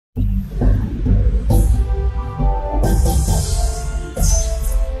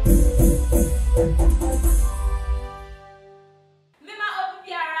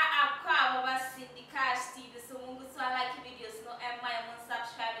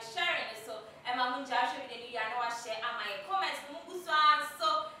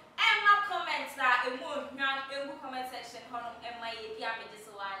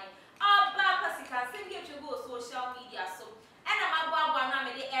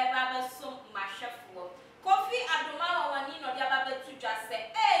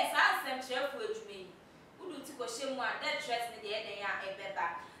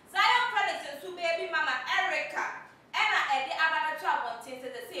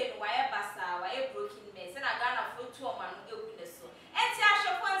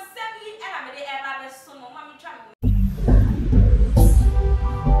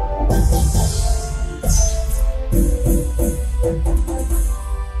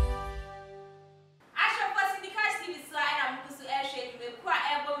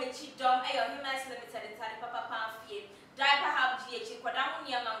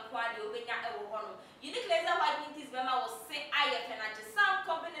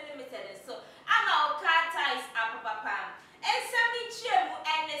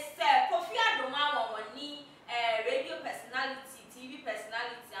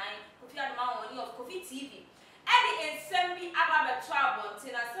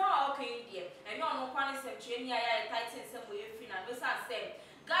abonte na se o okay die enyo no kwane semtwe ni aya title sem we free na no san sem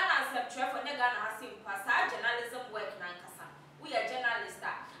Ghana semtwe for ne Ghana ha sim pa sa journalism work na nkasa we are journalist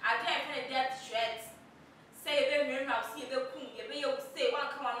ade e fe death threats say ebe nwenu see ebe kum ebe ye say wan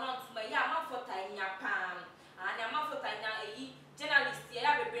ka wan not ma ya ma for tanya pam and ma for tanya eyi journalist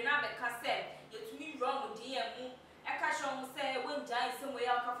ya bebre na be ka say yetumi wrong DM mu e ka show mu say when jai sem we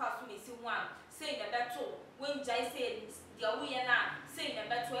ya ka fa so mesi ho am say na beto when jai say dia wo ye na say na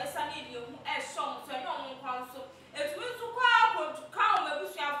beto esa na die hu e show mu so no mo kwan so etumi so kwa ko ka o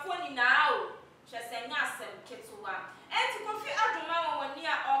mabusuafo ni na o hwese nya asem ketuwa enti Kofi Adoma woni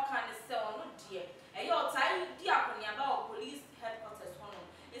a all kan se ono die eyo tai di akonia ba o police headquarters hono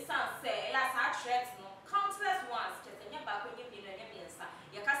isan say ya sa threat no countless ones hwese nya ba ko nya bi no nya biensa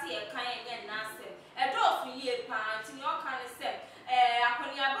ye ka se ye kan nya na asem e do so ye pa nti ni all kan se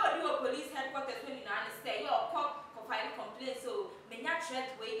akonia ba odi o police headquarters woni na ne say yo ko file complaint so menya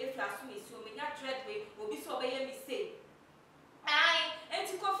threat we if you assume so menya threat we obi so be ye mi say ai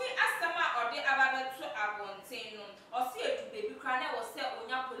enti Kofi asama ode ababeto abonten no o se edu baby kra na wo se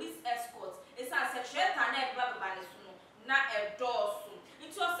onya police escort isa se threat na e baba ne so no na e dosu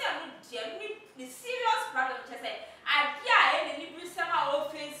nti o se no die ni serious problem che say ade a e ni brisama o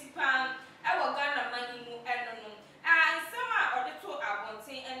face pan e wo Ghana mani mu eno no sama ode to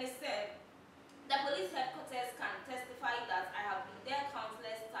abonten and said the police headquarters can testify that I have been there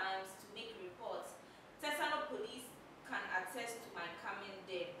countless times to make reports. Tesano police can attest to my coming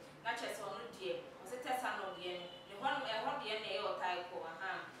there. Not just on the day, or say Tesano again. The one where one the NA or typo,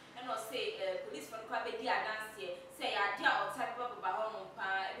 and or say police from Quabe dear dance here, say I dear or type of Bahon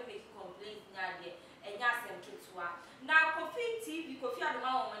pa, every make complaint nadia, and yasem kitua. Now, Kofi TV, Kofi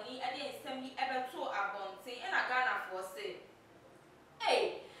Adoma money, and then send me ever to a bonte, and I Ghana for say,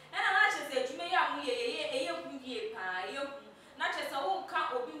 hey. And I just said, you may have me a pa, not just a whole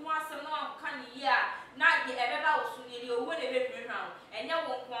count or be one some no can year, not the ever was nearly a one every round, and you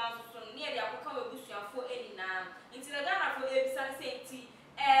won't want so near the Apocama bush for any now. Into the Ghana for a sun safety,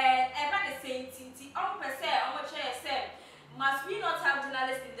 ever the same tea, on per se, on what chair said, must we not have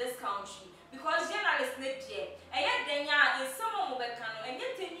journalists in this country? Because journalists need yet, and yet then ya is someone who can, and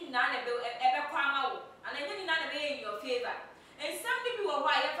yet you none ever come out, and then you none in your favor. And some people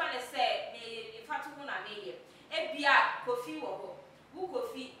why you find say if I to na me e bia Kofi wo wo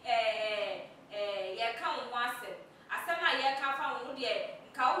Kofi ye ka wo asem asema ye ka fa wo de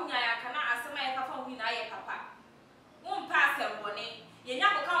nka wo nya ya kana asema ye ka fa wo na ye papa wo mpa asem bone ye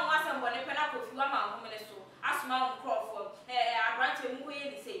nya ko ka wo asem bone pe na Kofi wa ma wo mele so asuma wo crofo abrante mu ko ye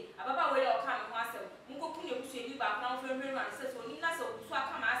ni sei ababa we o ka me ho asem mu ko ku ne busu ebi ba na wo fe hwenu an se so ni na se obusu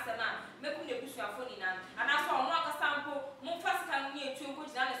aka ma asem a me ku ne busu afo ni na ana so ono aka sampo mu fast kan ni etu ko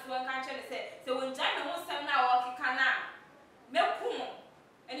jina ne so kan che ne se won jai me ho asem na wo kika na me ku mo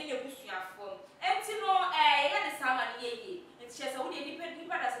eni ne busu afo enti no ye ne sama ni ye enti che se wo de ni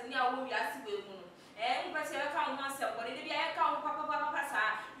pa da se ni a wo wi asi we mu no mpa se ka ho asem bone de bia ye ka ho papa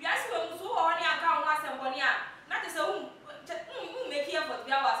sa wi asi we mu so ho ni aka ho asem bone a na te se wo make effort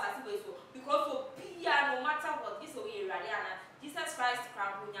be our asasi so because so no matter what this we radiana Jesus Christ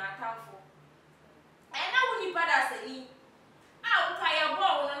crab nya atamfo na woni pada sani a uka ye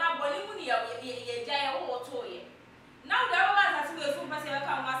bo no na boni mu ni ye gya ye wo to ye now the other asasi so pese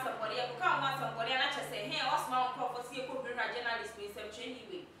ka ho asambore ye ka ho asambore na chese he osma prophecy ye ko bring journalist we sem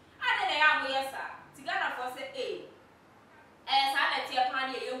anyway ade na ya mo yesa tigana for say sa na tie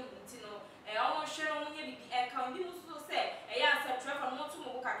pan ye hunti no omo hwe no nya bibi ka ndi mu so say ya answer traffic no to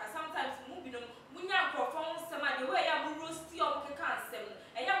mo kaka sometimes mu bi no munya microphone sama the way ya mu roast o ke kan sem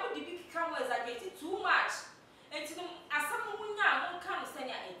ya mo di bi kika mo exaggerate too much enti no asam munya mo kan se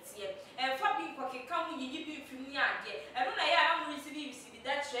nya etie fa bi ko kika mo yiyi bi fi munya ade no na ya mo receive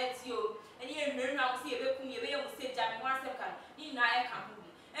that threat yo eni e nwenu am se ye be kum ye be ye mo se jam mo asem kan ni na ya kan hu bi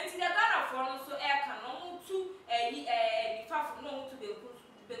enti the Ghana for no so e kan no mo tu ni fafo no mo tu be kum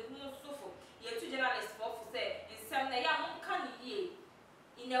sofo ye tu journalist for say nsem na ya mo kan ye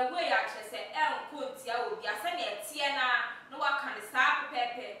in a way actually say ko tia obi ase na etie na no wa kan sa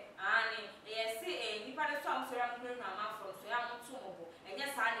pepe ani ye say nipa de so am so ram hwenu ama from so ya mo tu mo bo enye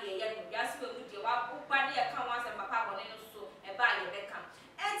sa na ye ye no ya se we mu de wa ba de ye kan wa se papa bone no so e ba ye be kan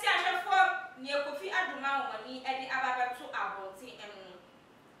enti ahwefo ne Kofi Adoma woni e de ababeto abonti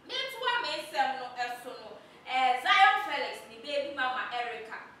me tuwa me sem no eso no Zionfelix ni baby mama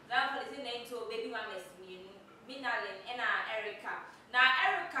Erica Zionfelix ni nto baby mama Esmienu Minalen ena Erica na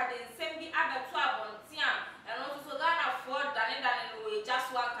Erica den sem bi abeto abonti a eno so Ghana for dane no we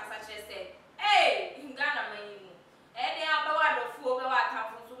just one kasa chese in Ghana manimu de abawa do fu obawa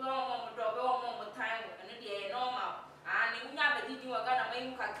tamfo so be wo mo do be wo mo time eno de normal ani unya badidi wo Ghana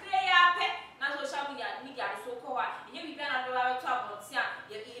you can create a pet, not social media, so called. You be gonna do our top on Sia,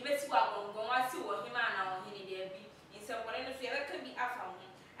 you bet you are going to see what him and our henny there be. In some way, it could be after him.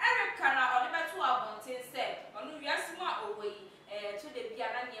 Eric Cana or the better one said, on you are smart away to the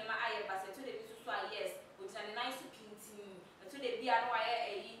Biana near my eye, but to the Bissua, yes, which are nice to continue, to the Biana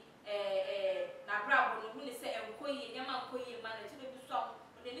na brabo no say enkoyi nyama enkoyi man to the Bissua.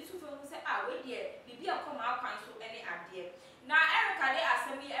 The little film say, ah, wait, dear, be a come out so any idea. Now, Erica, they ask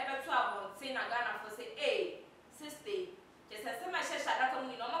me ever to have saying a Ghana for say, hey, sister, just as much as I don't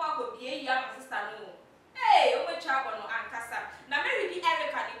know, no one would be a young sister. No, hey, oh, my child, no, and Cassa. Now, maybe the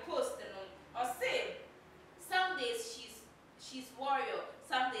Erica, the post, or say, some days she's warrior,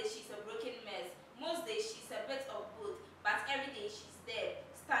 some days she's a broken mess, most days she's a bit of both, but every day she's there,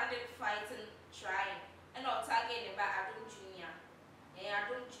 standing, fighting, trying, and not targeting about Adom Jr.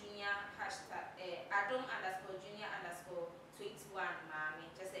 Adom Junior hashtag Adom _Junior _21 mommy.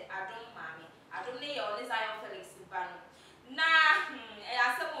 Just say Adom mommy. Adom ne your Zionfelix ban. Nah,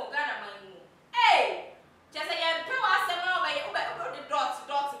 I said more Ghana money. Hey, just say you pay us some more by the dots and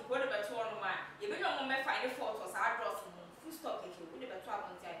go to the one man. You know me find the photos I draw some full stop cake with the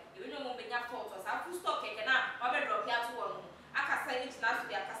 12 time. You know me your photos I full stop cake and I drop here to one. I can say it now to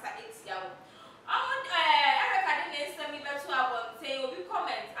the Akasa 8 year. Erica didn't send me back to our say, will be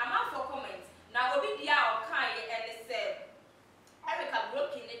comment. I'm out for comments. Now, will be the hour kind and they said, Erica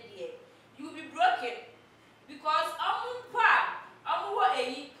broken it, dear. You will be broken because I'm proud. I'm what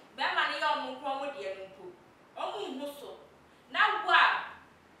a money on Mumu, dear Mumu. Mumu, now, what?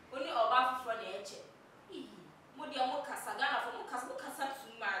 Only about for the edge. Mudia Mokasagana for Mokasa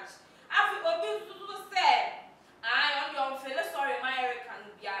too much. I feel obvious to say, I on your fellow sorry, my Erica,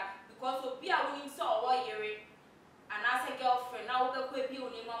 because of be a winning so what year and as a girlfriend now the quay be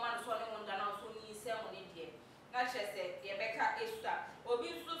on mama and so on than also need someone in here. Not just said, Rebecca is that. Or be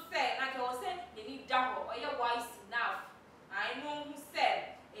so say, like I was saying, they need double or your wise enough. I know who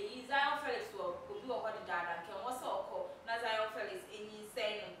said a Zionfelix will do a hot dad and can also call Zionfelix in his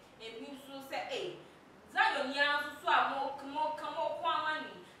saying, and you so say, eh, Zion Yan so come on,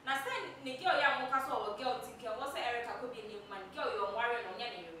 money. Now send Nikel Yamokas or girl think was Erica could be a new man, girl, you're worried on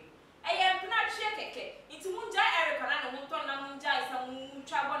January. I am not sure. It's Munja Erica and Muntona Munja, some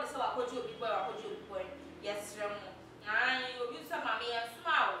trouble is our coach before. Yes, I will use some mammy and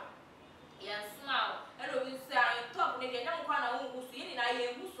smile. Yes, smile. And we say, I talk with a young one who's in I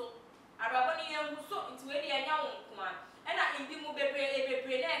am Musso. I raboni and Musso into any young woman. And I in Bimu Bebre,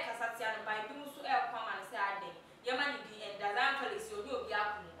 Casatian by Bimusu El Common Saturday. Yamani and Zionfelix, you will be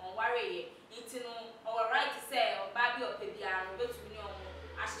up on Warrior. It's no or right to say, or Baby or Pebiano, but to know.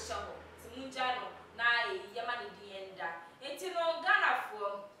 Ashishamo, Munjano, Nai, Yamani Dienda. It's no Ghana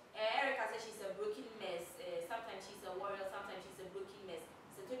for Erica says she's a broken mess. Sometimes she's a warrior, sometimes she's a broken mess.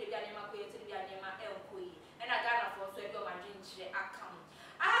 So to the Bianema Koya, to the Bianema Elkoi, and I Ghana for so your margin account.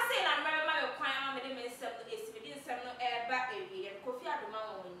 I have said, I remember my choir, I made is within some air back area, and Kofi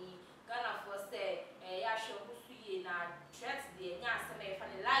Adoma only Ghana for say, Yasho Husuye, and threats the Yasa may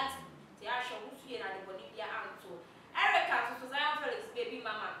find a light, the Yasho Husuye, and the Bolivia Anto. Erica to Zionfelix baby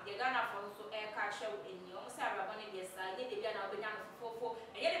mama, the Ghana for so air catcher in your Sarah Bonnie, yes, I did the Biana for,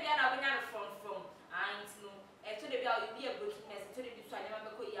 and yet the Biana from, I know, and to the Bill, you be a broken mess, to the Bissua,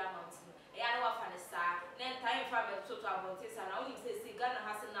 never go ya mountain. I know of an star, then time from a total about this, and I only say Ghana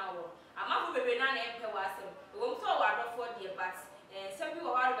has an hour. I'm not going to be an emperor, we won't throw out for dear bats, and some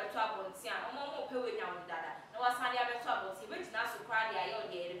people are about trouble, and more pay with now, Dada. No one's had the trouble, which now so cry the eye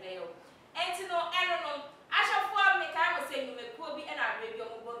or the veil. And to know, I don't know. I shall form me. I was saying you may poor be and I read your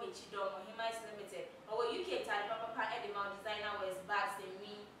mobile chidom or him is limited. Or you can tell Papa Edema designer wears bags and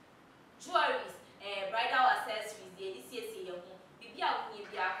me jewelries, bridal accessories, the DCC young. Be out when you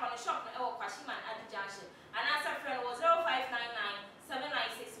be a corner shop or Kwashiman at the junction. And answer friend was 0599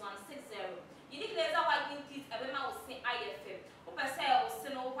 796160. You declare that white increase a woman will say IFM. Upper sale was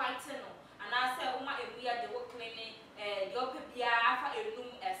no white tunnel. And I said, Uma, if we are the work cleaning, your pipia after a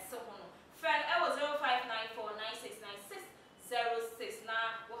room as someone. Friend, I was 0594969606.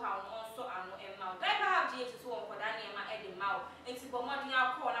 Now, we have also an amount. I have GH to one for Daniel at the mouth. And to promoting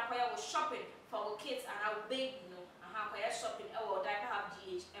our corner where I was shopping for our kids and our baby, you know, and how I shopping our diaper have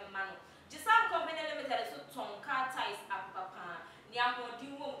GH and money. Just some company limited so Tom car ties up papa. Near do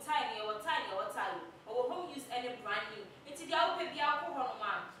home tiny or home use any brand new. It's the open the alcohol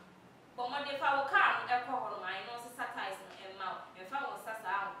man. But when they found a car, alcohol, I know satires and mouth, and found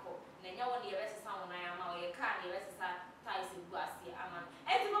Sasa uncle. Then you want the rest of someone I am out, you can't the rest of ties in Guasi, Aman.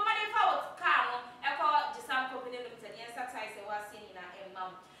 And the moment they found car, echo just some company limited, and satires and was seen in a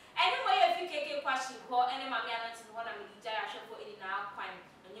mouth. Anyway, if you can question, call any mammy and one of the Jaya for in our point.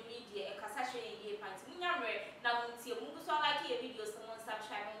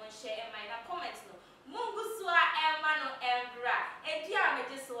 share and my comments no. Mungu swa Emma no Embra. Edia me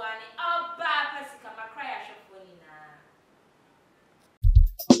just one oba pasika makraya shofoni na.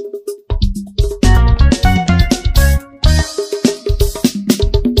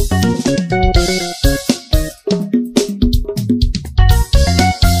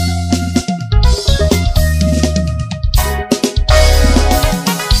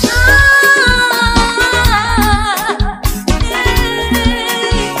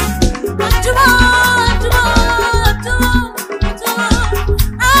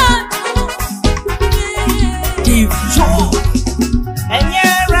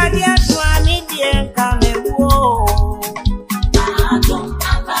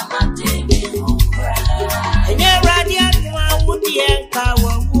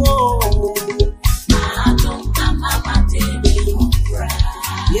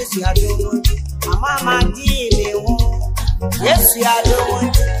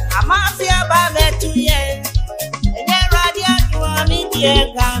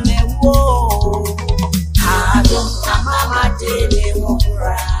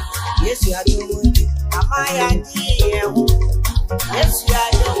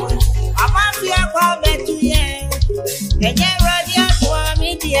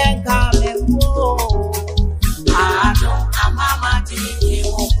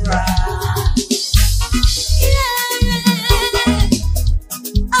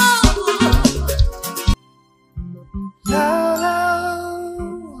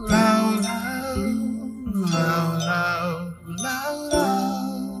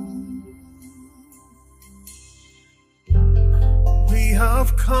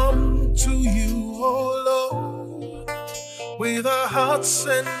 have come to you, oh Lord, with our hearts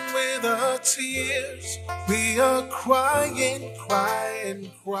and with our tears. We are crying,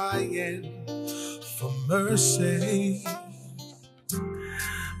 crying, crying for mercy.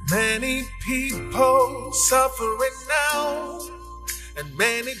 Many people suffering now, and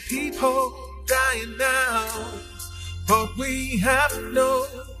many people dying now, but we have no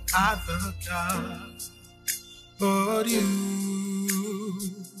other God but you.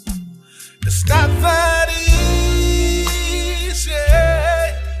 It's not that easy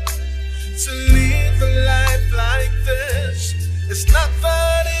to live a life like this. It's not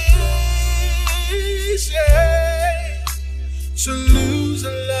that easy to lose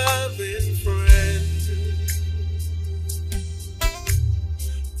a loving friend,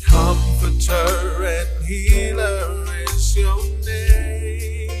 comforter and healer